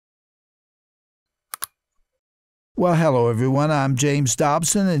Well, hello, everyone. I'm James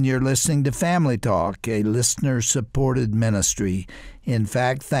Dobson, and you're listening to Family Talk, a listener-supported ministry. In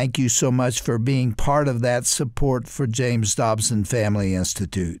fact, thank you so much for being part of that support for James Dobson Family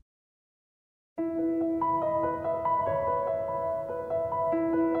Institute.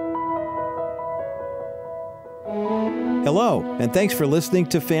 Hello, and thanks for listening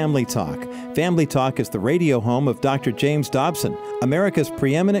to Family Talk. Family Talk is the radio home of Dr. James Dobson, America's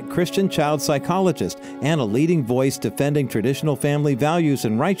preeminent Christian child psychologist and a leading voice defending traditional family values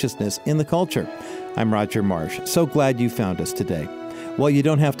and righteousness in the culture. I'm Roger Marsh. So glad you found us today. Well, you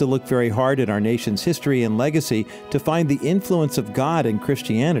don't have to look very hard at our nation's history and legacy to find the influence of God in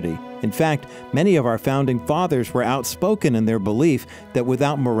Christianity. In fact, many of our founding fathers were outspoken in their belief that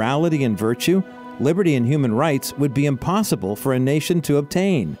without morality and virtue, liberty and human rights would be impossible for a nation to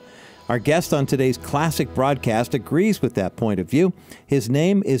obtain. Our guest on today's classic broadcast agrees with that point of view. His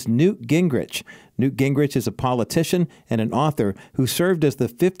name is Newt Gingrich. Newt Gingrich is a politician and an author who served as the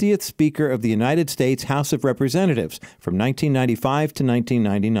 50th Speaker of the United States House of Representatives from 1995 to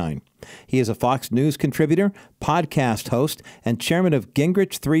 1999. He is a Fox News contributor, podcast host, and chairman of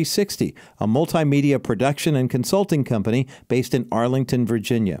Gingrich 360, a multimedia production and consulting company based in Arlington,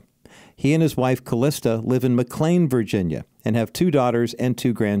 Virginia. He and his wife, Callista, live in McLean, Virginia, and have 2 daughters and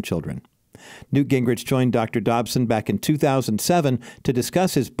 2 grandchildren. Newt Gingrich joined Dr. Dobson back in 2007 to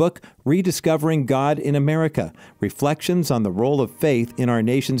discuss his book, Rediscovering God in America, Reflections on the Role of Faith in Our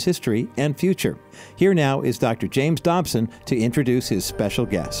Nation's History and Future. Here now is Dr. James Dobson to introduce his special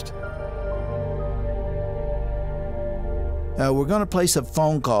guest. We're going to place a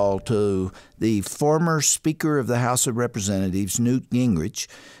phone call to the former Speaker of the House of Representatives, Newt Gingrich,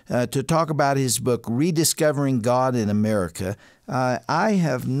 to talk about his book, Rediscovering God in America. I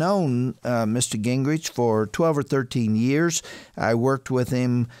have known Mr. Gingrich for 12 or 13 years. I worked with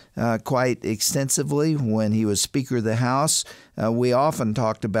him quite extensively when he was Speaker of the House. We often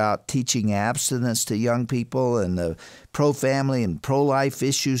talked about teaching abstinence to young people and the pro-family and pro-life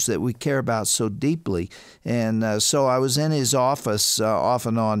issues that we care about so deeply. And so I was in his office off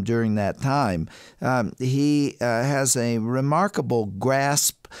and on during that time. He has a remarkable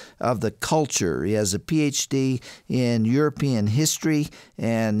grasp of the culture. He has a PhD in European history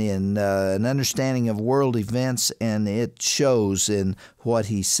and in an understanding of world events, and it shows in what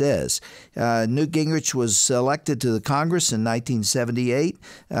he says. Newt Gingrich was elected to the Congress in 1978.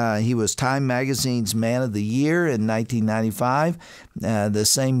 He was Time Magazine's Man of the Year in 1995, the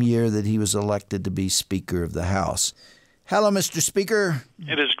same year that he was elected to be Speaker of the House. Hello, Mr. Speaker.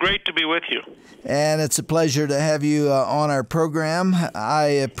 It is great to be with you. And it's a pleasure to have you on our program. I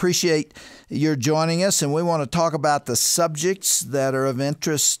appreciate your joining us, and we want to talk about the subjects that are of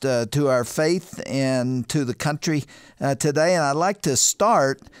interest to our faith and to the country today. And I'd like to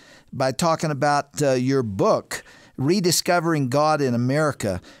start by talking about your book, Rediscovering God in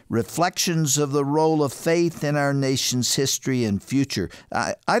America, Reflections of the Role of Faith in Our Nation's History and Future.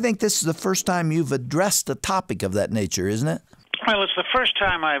 I think this is the first time you've addressed a topic of that nature, isn't it? Well, it's the first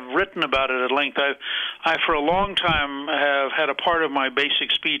time I've written about it at length. I for a long time, have had a part of my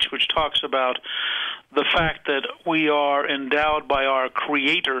basic speech which talks about the fact that we are endowed by our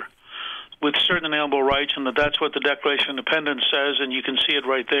Creator with certain inalienable rights, and that's what the Declaration of Independence says, and you can see it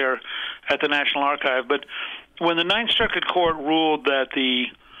right there at the National Archive. But when the Ninth Circuit Court ruled that the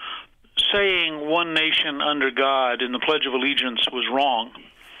saying one nation under God in the Pledge of Allegiance was wrong,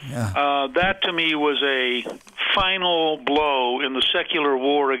 that to me was a final blow in the secular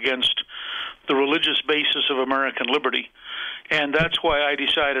war against the religious basis of American liberty. And that's why I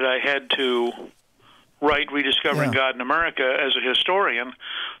decided I had to write Rediscovering God in America as a historian,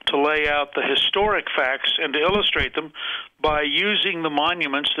 to lay out the historic facts and to illustrate them by using the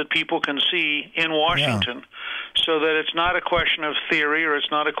monuments that people can see in Washington, so that it's not a question of theory or it's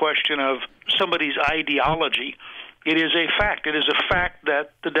not a question of somebody's ideology. It is a fact. It is a fact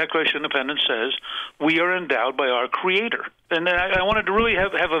that the Declaration of Independence says we are endowed by our Creator. And I wanted to really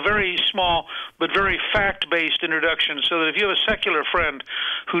have a very small but very fact-based introduction, so that if you have a secular friend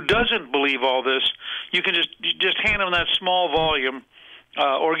who doesn't believe all this, you can just hand them that small volume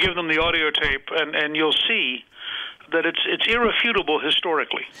or give them the audio tape, and you'll see that it's irrefutable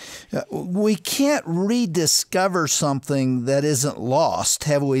historically. We can't rediscover something that isn't lost.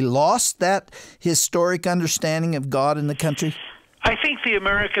 Have we lost that historic understanding of God in the country? I think the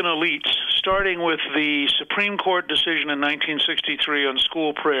American elites, starting with the Supreme Court decision in 1963 on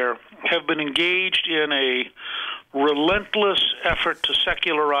school prayer, have been engaged in a relentless effort to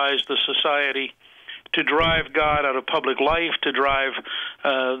secularize the society, to drive God out of public life, to drive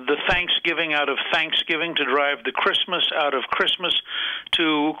the Thanksgiving out of Thanksgiving, to drive the Christmas out of Christmas,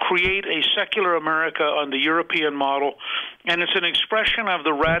 to create a secular America on the European model. And it's an expression of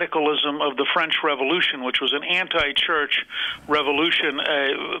the radicalism of the French Revolution, which was an anti-church revolution,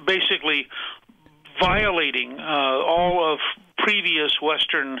 basically violating all of previous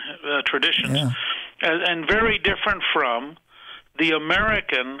Western traditions, and very different from the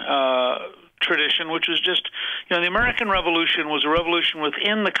American tradition, which was just, the American Revolution was a revolution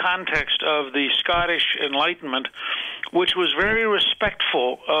within the context of the Scottish Enlightenment, which was very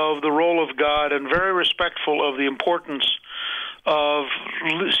respectful of the role of God and very respectful of the importance of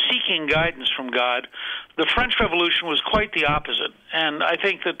seeking guidance from God. The French Revolution was quite the opposite, and I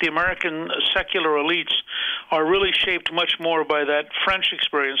think that the American secular elites are really shaped much more by that French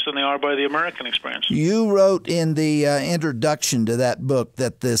experience than they are by the American experience. You wrote in the introduction to that book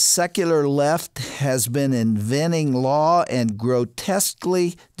that the secular left has been inventing law and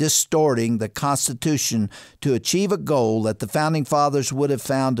grotesquely distorting the Constitution to achieve a goal that the Founding Fathers would have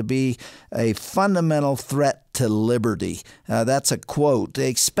found to be a fundamental threat to liberty. That's a quote.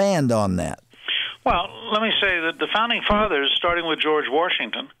 Expand on that. Well, let me say that the Founding Fathers, starting with George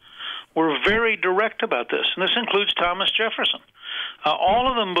Washington, were very direct about this, and this includes Thomas Jefferson. All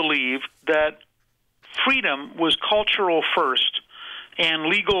of them believed that freedom was cultural first and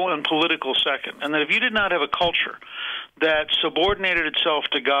legal and political second, and that if you did not have a culture that subordinated itself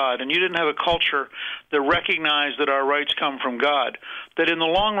to God, and you didn't have a culture that recognized that our rights come from God, that in the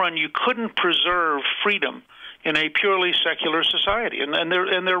long run you couldn't preserve freedom in a purely secular society. And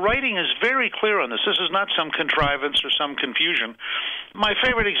their writing is very clear on this. This is not some contrivance or some confusion. My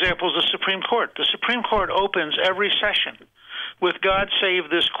favorite example is the Supreme Court. The Supreme Court opens every session with God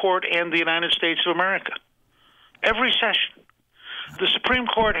save this court and the United States of America. Every session. The Supreme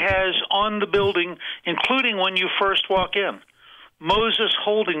Court has on the building, including when you first walk in, Moses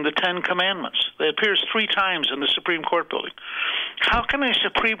holding the Ten Commandments. It appears 3 times in the Supreme Court building. How can a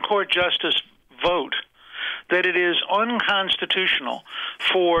Supreme Court justice vote that it is unconstitutional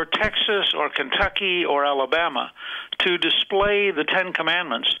for Texas or Kentucky or Alabama to display the Ten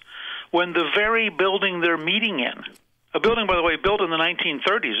Commandments when the very building they're meeting in, a building, by the way, built in the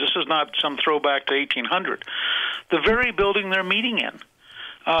 1930s, this is not some throwback to 1800, the very building they're meeting in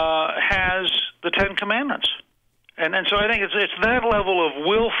has the Ten Commandments. And so I think it's that level of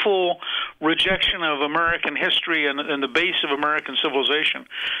willful rejection of American history and the base of American civilization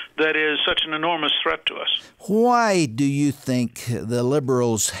that is such an enormous threat to us. Why do you think the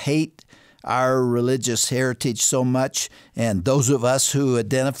liberals hate our religious heritage so much, and those of us who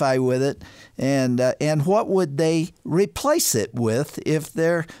identify with it? And what would they replace it with if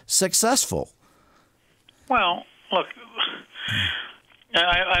they're successful? Well, look,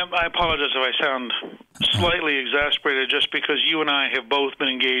 I apologize if I sound slightly exasperated just because you and I have both been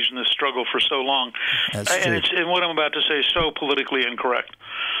engaged in this struggle for so long. And what I'm about to say is so politically incorrect.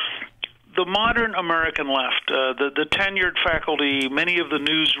 The modern American left, the tenured faculty, many of the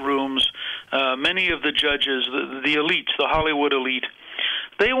newsrooms, many of the judges, the elites, the Hollywood elite,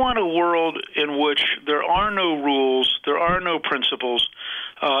 they want a world in which there are no rules, there are no principles,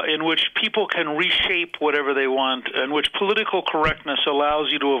 in which people can reshape whatever they want, in which political correctness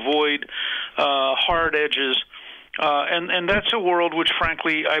allows you to avoid hard edges. And that's a world which,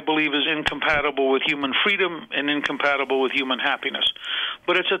 frankly, I believe is incompatible with human freedom and incompatible with human happiness.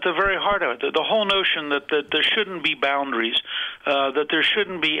 But it's at the very heart of it. The whole notion that there shouldn't be boundaries, that there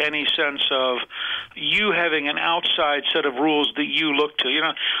shouldn't be any sense of you having an outside set of rules that you look to. You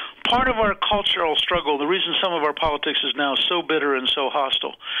know, part of our cultural struggle, the reason some of our politics is now so bitter and so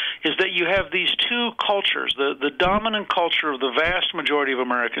hostile, is that you have these two cultures, the dominant culture of the vast majority of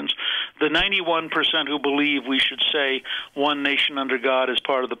Americans, the 91% who believe we should say one nation under God as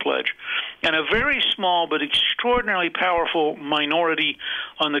part of the pledge, and a very small but extraordinarily powerful minority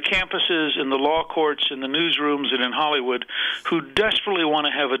on the campuses, in the law courts, in the newsrooms, and in Hollywood who desperately want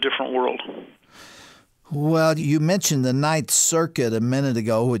to have a different world. Well, you mentioned the Ninth Circuit a minute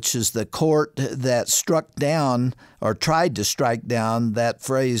ago, which is the court that struck down or tried to strike down that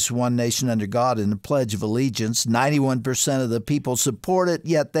phrase, one nation under God, in the Pledge of Allegiance. 91% of the people support it,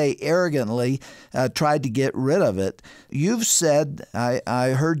 yet they arrogantly tried to get rid of it. You've said,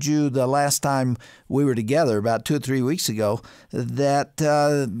 I heard you the last time we were together about 2 or 3 weeks ago, that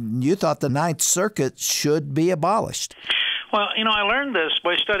you thought the Ninth Circuit should be abolished. Well, you know, I learned this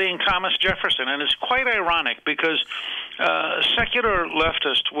by studying Thomas Jefferson, and it's quite ironic because Secular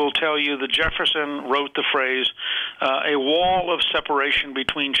leftists will tell you that Jefferson wrote the phrase, a wall of separation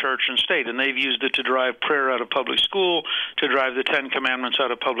between church and state, and they've used it to drive prayer out of public school, to drive the Ten Commandments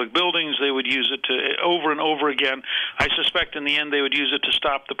out of public buildings. They would use it to over and over again. I suspect in the end they would use it to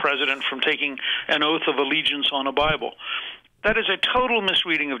stop the president from taking an oath of allegiance on a Bible. That is a total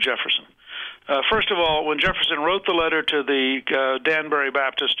misreading of Jefferson. First of all, when Jefferson wrote the letter to the Danbury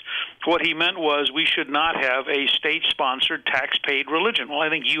Baptist, what he meant was we should not have a state-sponsored, tax-paid religion. Well, I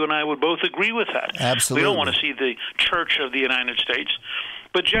think you and I would both agree with that. Absolutely. We don't want to see the Church of the United States.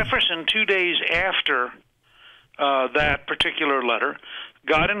 But Jefferson, 2 days after that particular letter,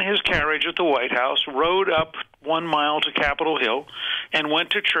 got in his carriage at the White House, rode up 1 mile to Capitol Hill, and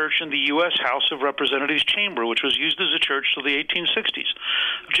went to church in the U.S. House of Representatives chamber, which was used as a church till the 1860s.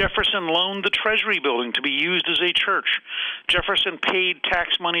 Jefferson loaned the Treasury building to be used as a church. Jefferson paid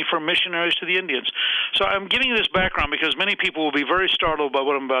tax money for missionaries to the Indians. So I'm giving you this background because many people will be very startled by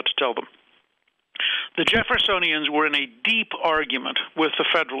what I'm about to tell them. The Jeffersonians were in a deep argument with the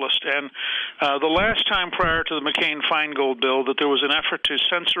Federalists, and the last time prior to the McCain-Feingold bill that there was an effort to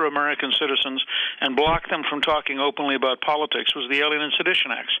censor American citizens and block them from talking openly about politics was the Alien and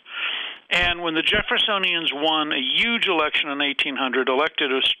Sedition Acts. And when the Jeffersonians won a huge election in 1800,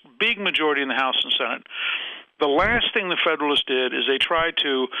 elected a big majority in the House and Senate, the last thing the Federalists did is they tried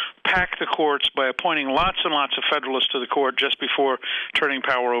to pack the courts by appointing lots and lots of Federalists to the court just before turning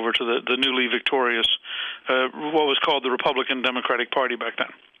power over to the newly victorious, what was called the Republican Democratic Party back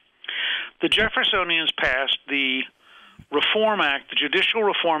then. The Jeffersonians passed the Reform Act, the Judicial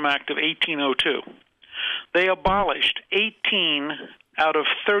Reform Act of 1802. They abolished 18 out of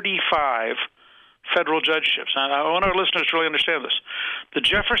 35 federal judgeships. I want our listeners to really understand this. The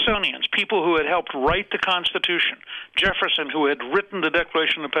Jeffersonians, people who had helped write the Constitution, Jefferson, who had written the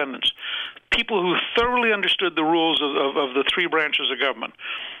Declaration of Independence, people who thoroughly understood the rules of the three branches of government,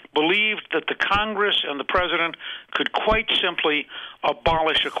 believed that the Congress and the president could quite simply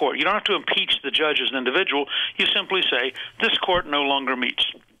abolish a court. You don't have to impeach the judge as an individual. You simply say, this court no longer meets.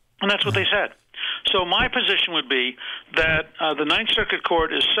 And that's what they said. So my position would be that the Ninth Circuit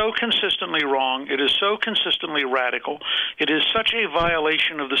Court is so consistently wrong, it is so consistently radical, it is such a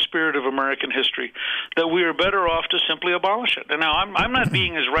violation of the spirit of American history that we are better off to simply abolish it. And now I'm not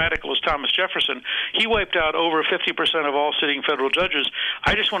being as radical as Thomas Jefferson. He wiped out over 50% of all sitting federal judges.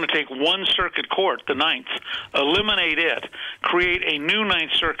 I just want to take one circuit court, the Ninth, eliminate it, create a new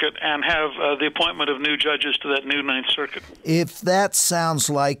Ninth Circuit, and have the appointment of new judges to that new Ninth Circuit. If that sounds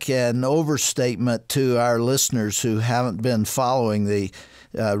like an overstatement to our listeners who haven't been following the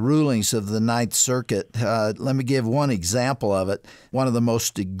rulings of the Ninth Circuit, let me give one example of it. One of the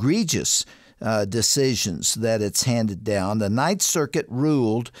most egregious decisions that it's handed down. The Ninth Circuit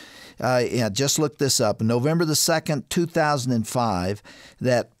ruled, just look this up, November the 2nd, 2005,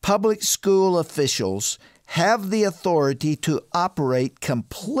 that public school officials have the authority to operate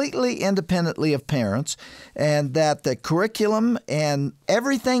completely independently of parents, and that the curriculum and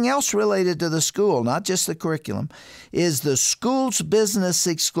everything else related to the school, not just the curriculum, is the school's business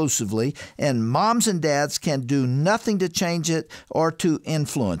exclusively, and moms and dads can do nothing to change it or to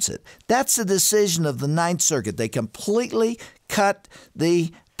influence it. That's the decision of the Ninth Circuit. They completely cut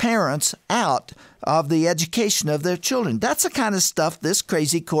the parents out of the education of their children. That's the kind of stuff this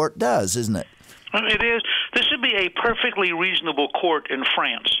crazy court does, isn't it? It is. This would be a perfectly reasonable court in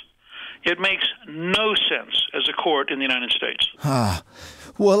France. It makes no sense as a court in the United States.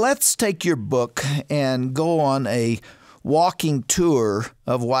 Well, let's take your book and go on a walking tour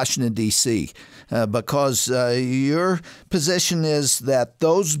of Washington, D.C., because your position is that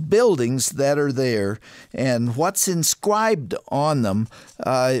those buildings that are there and what's inscribed on them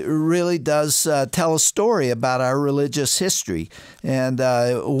really does tell a story about our religious history. And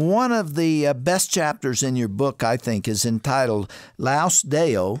one of the best chapters in your book, I think, is entitled Laus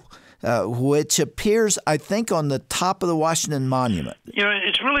Deo, which appears, I think, on the top of the Washington Monument. You know,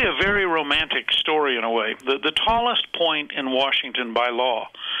 it's really a very romantic story in a way. The tallest point in Washington by law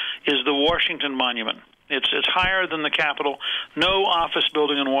is the Washington Monument. It's higher than the Capitol. No office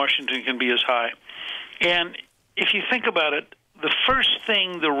building in Washington can be as high. And if you think about it, the first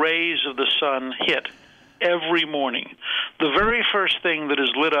thing the rays of the sun hit every morning, the very first thing that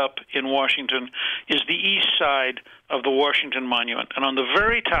is lit up in Washington is the east side of the Washington Monument. And on the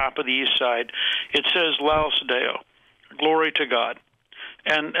very top of the east side, it says Laus Deo, glory to God.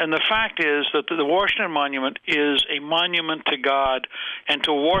 And the fact is that the Washington Monument is a monument to God and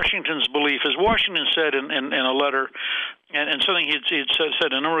to Washington's belief. As Washington said in a letter, and something he had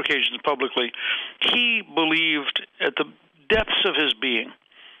said on a number of occasions publicly, he believed at the depths of his being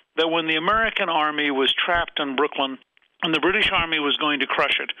that when the American army was trapped in Brooklyn and the British Army was going to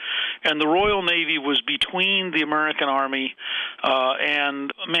crush it. And the Royal Navy was between the American Army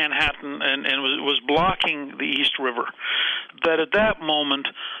and Manhattan and was blocking the East River. That at that moment,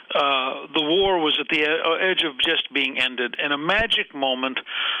 the war was at the edge of just being ended. In a magic moment,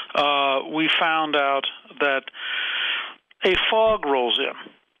 we found out that a fog rolls in.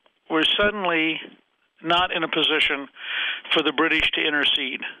 We're suddenly not in a position for the British to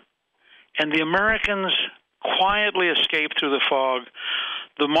intercede. And the Americans quietly escape through the fog.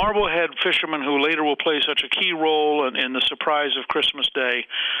 The Marblehead fishermen, who later will play such a key role in the surprise of Christmas Day,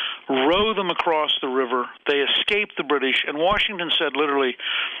 row them across the river. They escape the British, and Washington said literally,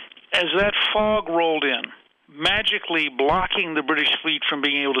 as that fog rolled in, magically blocking the British fleet from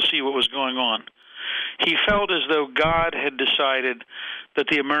being able to see what was going on, he felt as though God had decided that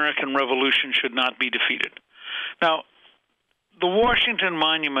the American Revolution should not be defeated. Now, the Washington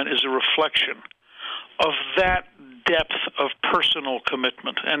Monument is a reflection of that depth of personal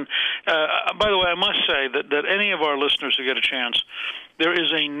commitment. And by the way, I must say that any of our listeners who get a chance, there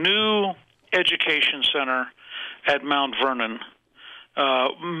is a new education center at Mount Vernon,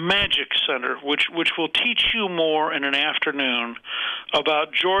 Magic Center, which will teach you more in an afternoon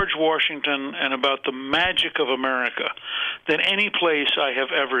about George Washington and about the magic of America than any place I have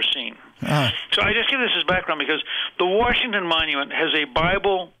ever seen. So I just give this as background because the Washington Monument has a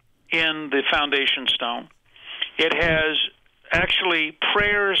Bible in the foundation stone. It has actually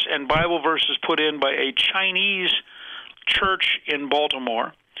prayers and Bible verses put in by a Chinese church in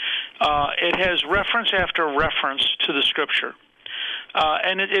Baltimore. It has reference after reference to the Scripture.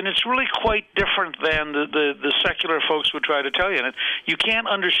 And it's really quite different than the secular folks would try to tell you. And you can't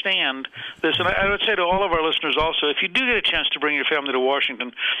understand this. And I would say to all of our listeners also, if you do get a chance to bring your family to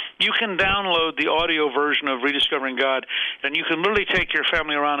Washington, you can download the audio version of Rediscovering God, and you can literally take your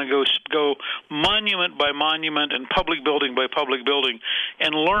family around and go monument by monument and public building by public building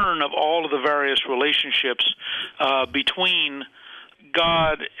and learn of all of the various relationships between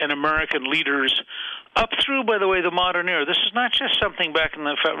God and American leaders up through, by the way, the modern era. This is not just something back in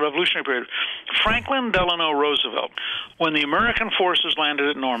the Revolutionary period. Franklin Delano Roosevelt, when the American forces landed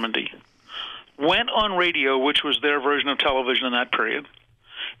at Normandy, went on radio, which was their version of television in that period,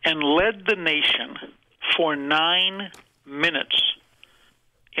 and led the nation for 9 minutes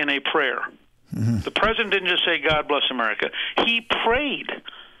in a prayer. Mm-hmm. The president didn't just say, God bless America. He prayed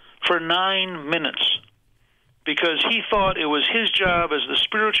for 9 minutes, because he thought it was his job as the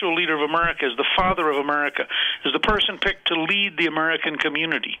spiritual leader of America, as the father of America, as the person picked to lead the American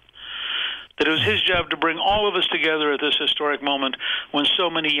community, that it was his job to bring all of us together at this historic moment when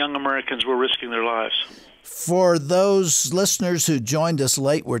so many young Americans were risking their lives. For those listeners who joined us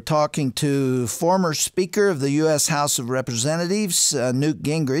late, we're talking to former Speaker of the U.S. House of Representatives, Newt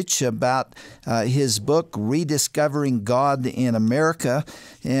Gingrich, about his book, Rediscovering God in America.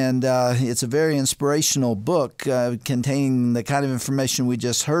 And it's a very inspirational book containing the kind of information we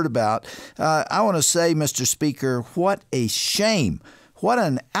just heard about. I want to say, Mr. Speaker, what a shame. What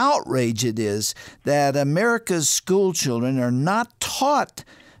an outrage it is that America's school children are not taught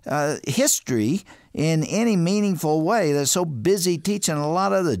history in any meaningful way. They're so busy teaching a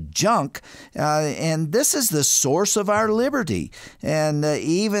lot of the junk, and this is the source of our liberty. And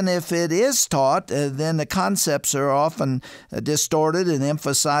even if it is taught, then the concepts are often distorted and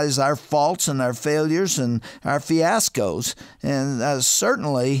emphasize our faults and our failures and our fiascos, and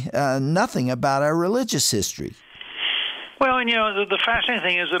certainly nothing about our religious history. Well, and the fascinating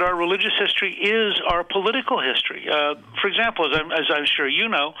thing is that our religious history is our political history. For example, as I'm sure you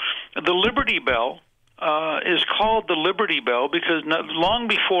know, the Liberty Bell is called the Liberty Bell because long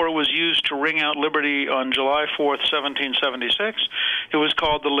before it was used to ring out liberty on July 4th, 1776, it was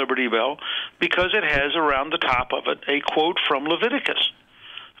called the Liberty Bell because it has around the top of it a quote from Leviticus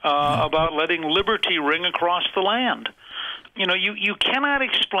about letting liberty ring across the land. You cannot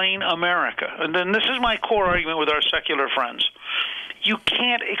explain America. And then this is my core argument with our secular friends. You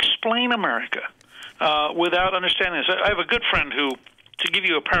can't explain America without understanding this. I have a good friend who, to give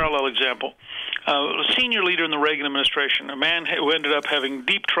you a parallel example, a senior leader in the Reagan administration, a man who ended up having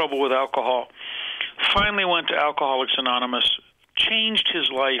deep trouble with alcohol, finally went to Alcoholics Anonymous, changed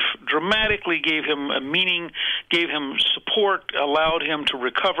his life, dramatically gave him a meaning, gave him support, allowed him to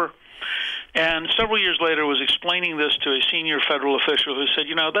recover. And several years later was explaining this to a senior federal official who said,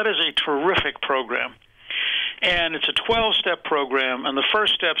 that is a terrific program. And it's a 12-step program, and the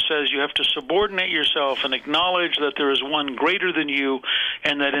first step says you have to subordinate yourself and acknowledge that there is one greater than you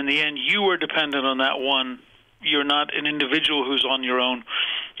and that in the end you are dependent on that one. You're not an individual who's on your own.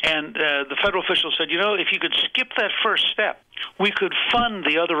 And the federal official said, if you could skip that first step, we could fund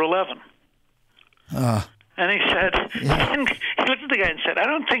the other 11. And he said, and he looked at the guy and said, I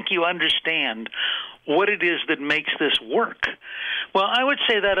don't think you understand what it is that makes this work. Well, I would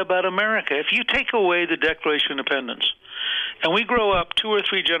say that about America. If you take away the Declaration of Independence, and we grow up 2 or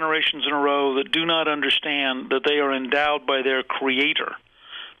 3 generations in a row that do not understand that they are endowed by their Creator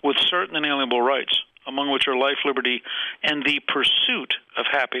with certain inalienable rights, among which are life, liberty, and the pursuit of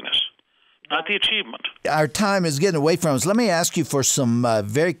happiness, not the achievement. Our time is getting away from us. Let me ask you for some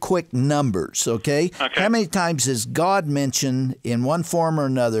very quick numbers, okay? How many times is God mentioned in one form or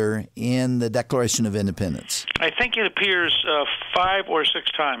another in the Declaration of Independence? I think it appears 5 or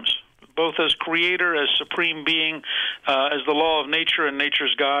 6 times, both as Creator, as Supreme Being, as the law of nature and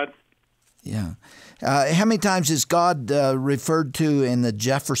nature's God. Yeah. How many times is God referred to in the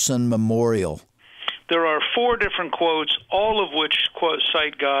Jefferson Memorial? There are 4 different quotes, all of which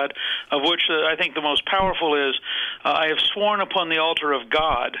cite God, of which I think the most powerful is, I have sworn upon the altar of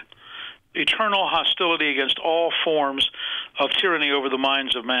God eternal hostility against all forms of tyranny over the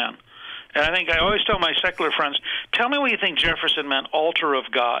minds of man. And I think I always tell my secular friends, tell me what you think Jefferson meant, altar of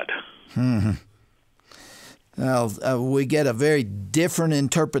God. Well, we get a very different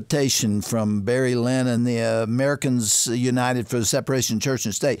interpretation from Barry Lynn and the Americans United for the Separation of Church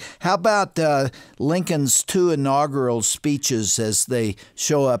and State. How about Lincoln's 2 inaugural speeches as they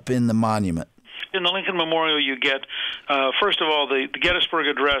show up in the monument? In the Lincoln Memorial, you get, first of all, the Gettysburg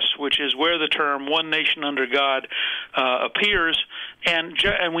Address, which is where the term "one nation under God" appears, and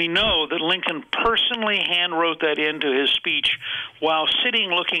we know that Lincoln personally handwrote that into his speech while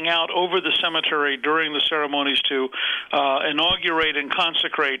sitting looking out over the cemetery during the ceremonies to inaugurate and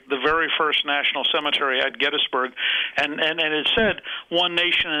consecrate the very first national cemetery at Gettysburg, and it said "one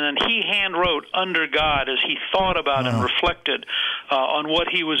nation," and then he handwrote "under God" as he thought about and reflected on what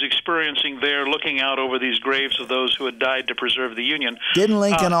he was experiencing there, looking out over these graves of those who had died to preserve the Union. Didn't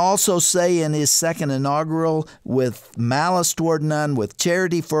Lincoln also say in his second inaugural, with malice toward none, with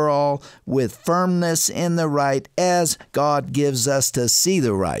charity for all, with firmness in the right, as God gives us to see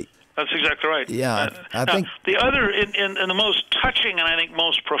the right? That's exactly right. Yeah, I think the other, in the most touching and I think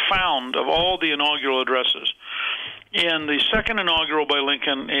most profound of all the inaugural addresses, in the second inaugural by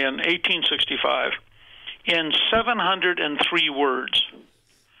Lincoln in 1865, in 703 words,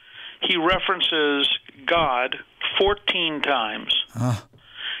 he references God 14 times,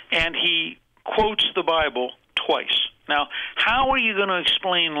 and he quotes the Bible twice. Now, how are you going to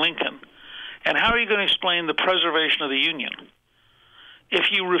explain Lincoln, and how are you going to explain the preservation of the Union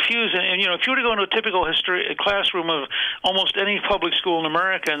if you refuse? And if you were to go into a typical history classroom of almost any public school in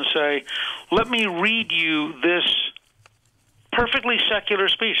America and say, "Let me read you this perfectly secular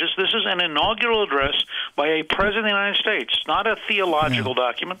speech. This is an inaugural address by a president of the United States, not a theological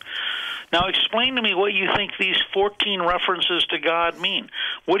document. Now explain to me what you think these 14 references to God mean.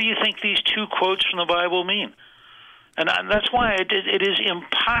 What do you think these 2 quotes from the Bible mean?" And that's why it is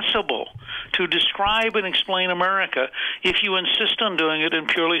impossible to describe and explain America if you insist on doing it in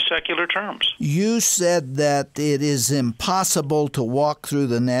purely secular terms. You said that it is impossible to walk through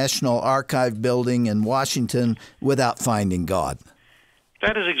the National Archive building in Washington without finding God.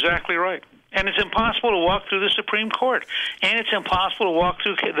 That is exactly right. And it's impossible to walk through the Supreme Court. And it's impossible to walk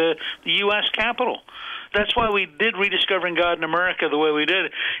through the U.S. Capitol. That's why we did Rediscovering God in America the way we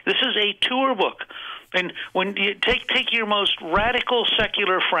did. This is a tour book. And when you take your most radical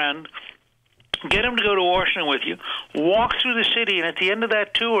secular friend, get him to go to Washington with you, walk through the city, and at the end of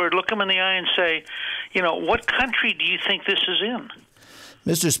that tour, look him in the eye and say, what country do you think this is in?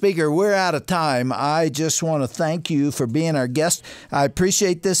 Mr. Speaker, we're out of time. I just want to thank you for being our guest. I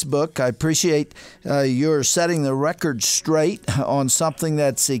appreciate this book. I appreciate your setting the record straight on something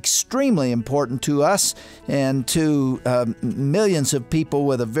that's extremely important to us and to millions of people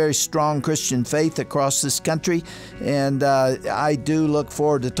with a very strong Christian faith across this country. And I do look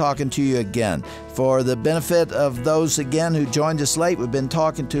forward to talking to you again. For the benefit of those, again, who joined us late, we've been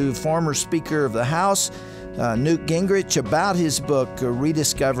talking to former Speaker of the House, Newt Gingrich, about his book,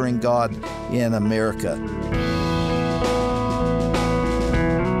 Rediscovering God in America.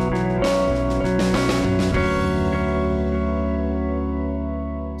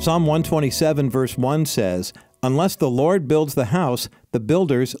 Psalm 127 verse 1 says, "Unless the Lord builds the house, the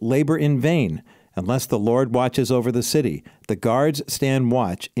builders labor in vain. Unless the Lord watches over the city, the guards stand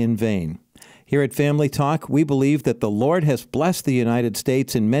watch in vain." Here at Family Talk, we believe that the Lord has blessed the United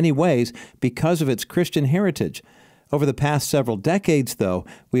States in many ways because of its Christian heritage. Over the past several decades, though,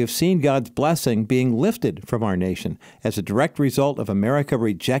 we have seen God's blessing being lifted from our nation as a direct result of America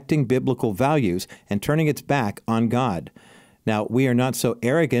rejecting biblical values and turning its back on God. Now, we are not so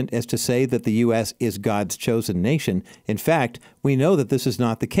arrogant as to say that the U.S. is God's chosen nation. In fact, we know that this is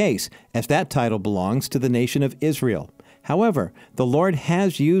not the case, as that title belongs to the nation of Israel. However, the Lord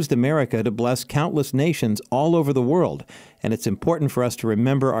has used America to bless countless nations all over the world, and it's important for us to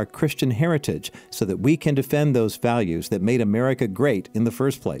remember our Christian heritage so that we can defend those values that made America great in the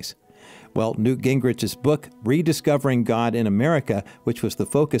first place. Well, Newt Gingrich's book, Rediscovering God in America, which was the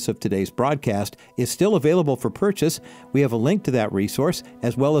focus of today's broadcast, is still available for purchase. We have a link to that resource,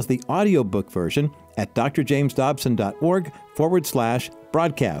 as well as the audiobook version, at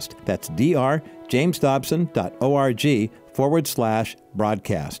drjamesdobson.org/broadcast. That's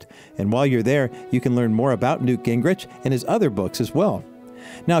drjamesdobson.org/broadcast. And while you're there, you can learn more about Newt Gingrich and his other books as well.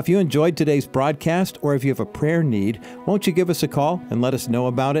 Now, if you enjoyed today's broadcast or if you have a prayer need, won't you give us a call and let us know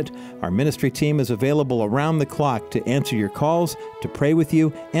about it? Our ministry team is available around the clock to answer your calls, to pray with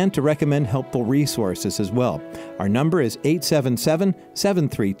you, and to recommend helpful resources as well. Our number is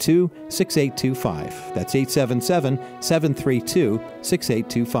 877-732-6825. That's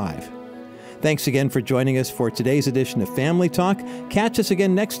 877-732-6825. Thanks again for joining us for today's edition of Family Talk. Catch us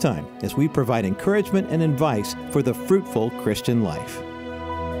again next time as we provide encouragement and advice for the fruitful Christian life.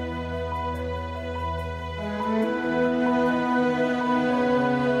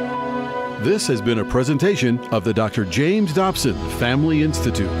 This has been a presentation of the Dr. James Dobson Family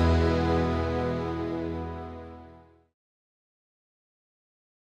Institute.